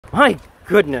My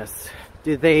goodness,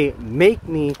 did they make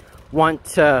me want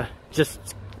to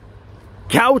just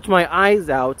gouge my eyes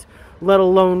out, let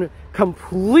alone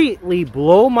completely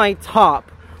blow my top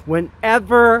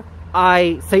whenever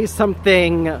I say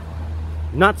something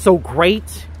not so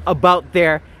great about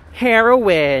their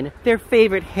heroine, their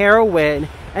favorite heroine,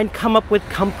 and come up with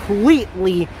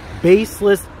completely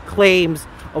baseless claims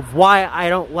of why I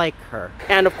don't like her.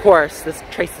 And of course, this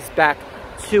traces back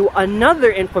to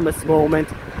another infamous moment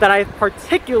that I've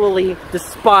particularly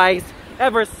despised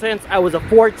ever since I was a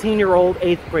 14-year-old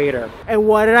 8th grader. And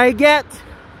what did I get?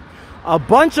 A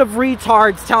bunch of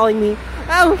retards telling me,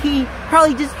 oh, he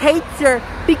probably just hates her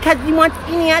because he wants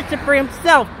Inuyasha for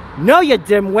himself. No, you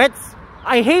dimwits.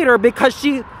 I hate her because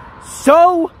she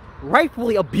so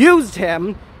rightfully abused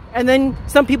him. And then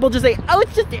some people just say, oh,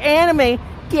 it's just anime.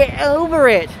 Get over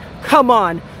it. Come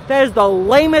on. That is the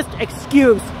lamest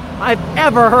excuse I've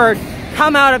ever heard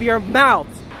come out of your mouth.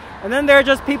 And then there are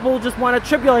just people who just want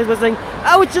to trivialize by saying,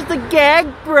 oh, it's just a gag,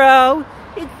 bro.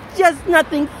 It's just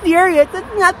nothing serious.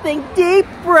 It's nothing deep,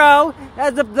 bro.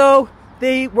 As if though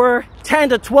they were 10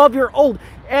 to 12-year-old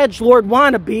edgelord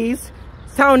wannabes,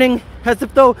 sounding as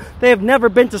if though they have never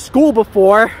been to school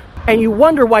before. And you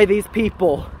wonder why these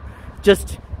people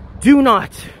just do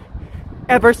not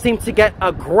ever seem to get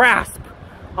a grasp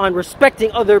on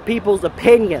respecting other people's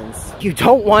opinions. You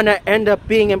don't want to end up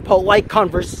being in polite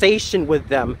conversation with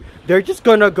them. They're just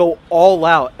gonna go all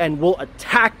out and will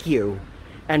attack you,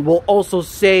 and will also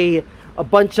say a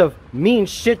bunch of mean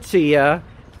shit to you,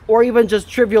 or even just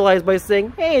trivialize by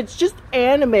saying, hey, it's just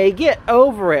anime, get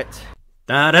over it.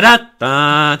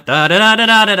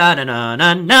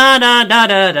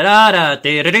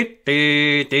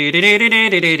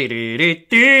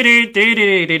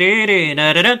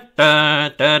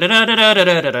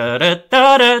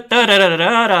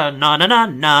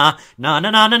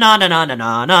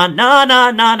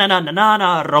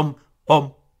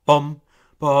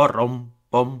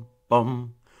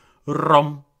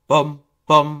 Rom pom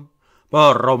pom,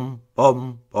 pom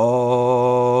pom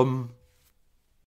pom.